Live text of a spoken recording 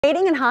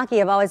Skating and hockey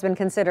have always been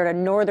considered a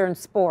northern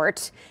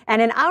sport,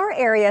 and in our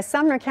area,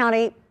 Sumner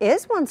County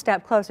is one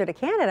step closer to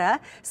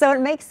Canada, so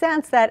it makes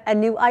sense that a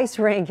new ice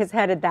rink is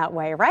headed that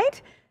way, right?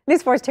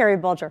 News 4's Terry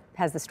Bulger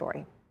has the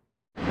story.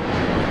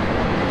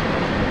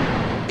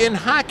 In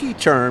hockey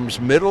terms,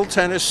 Middle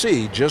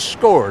Tennessee just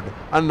scored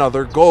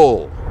another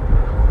goal.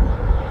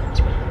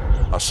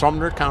 A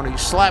Sumner County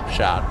slap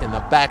shot in the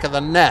back of the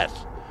net.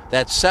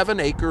 That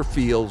 7-acre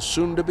field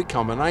soon to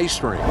become an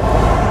ice rink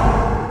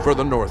for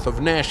the north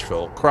of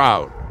Nashville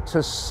crowd.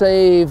 To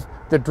save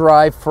the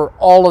drive for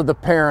all of the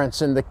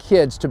parents and the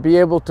kids to be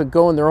able to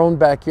go in their own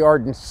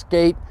backyard and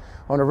skate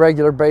on a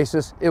regular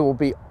basis, it will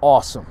be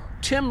awesome.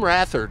 Tim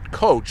Rathard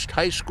coached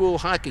high school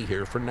hockey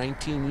here for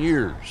 19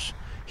 years.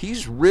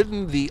 He's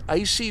ridden the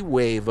icy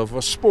wave of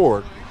a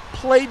sport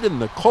played in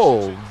the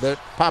cold that,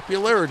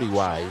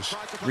 popularity-wise,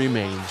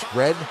 remains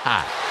red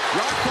hot.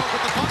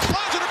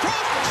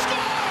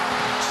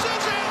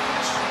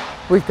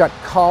 We've got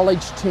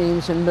college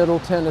teams in Middle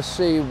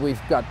Tennessee. We've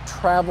got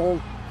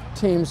travel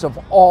teams of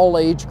all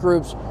age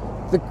groups.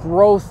 The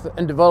growth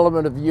and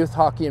development of youth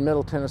hockey in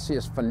Middle Tennessee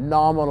is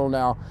phenomenal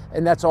now,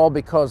 and that's all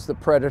because the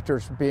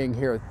Predators being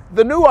here.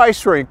 The new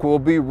ice rink will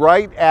be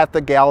right at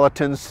the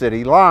Gallatin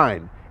city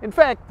line. In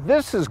fact,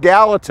 this is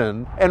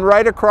Gallatin, and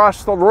right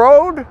across the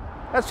road,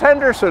 that's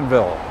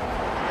Hendersonville.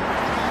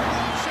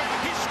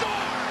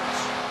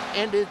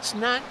 And it's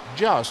not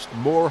just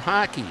more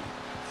hockey.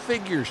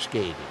 Figure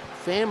skating,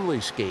 family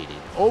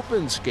skating,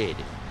 open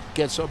skating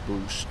gets a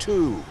boost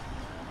too.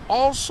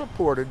 All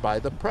supported by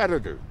the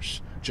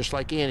Predators, just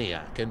like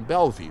Antioch and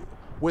Bellevue,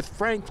 with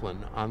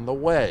Franklin on the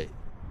way.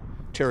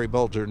 Terry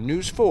Bulger,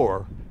 News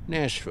 4,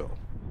 Nashville.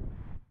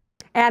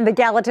 And the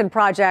Gallatin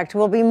project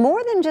will be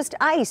more than just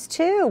ice,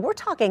 too. We're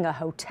talking a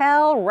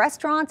hotel,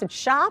 restaurants, and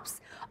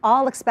shops,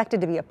 all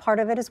expected to be a part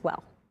of it as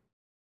well.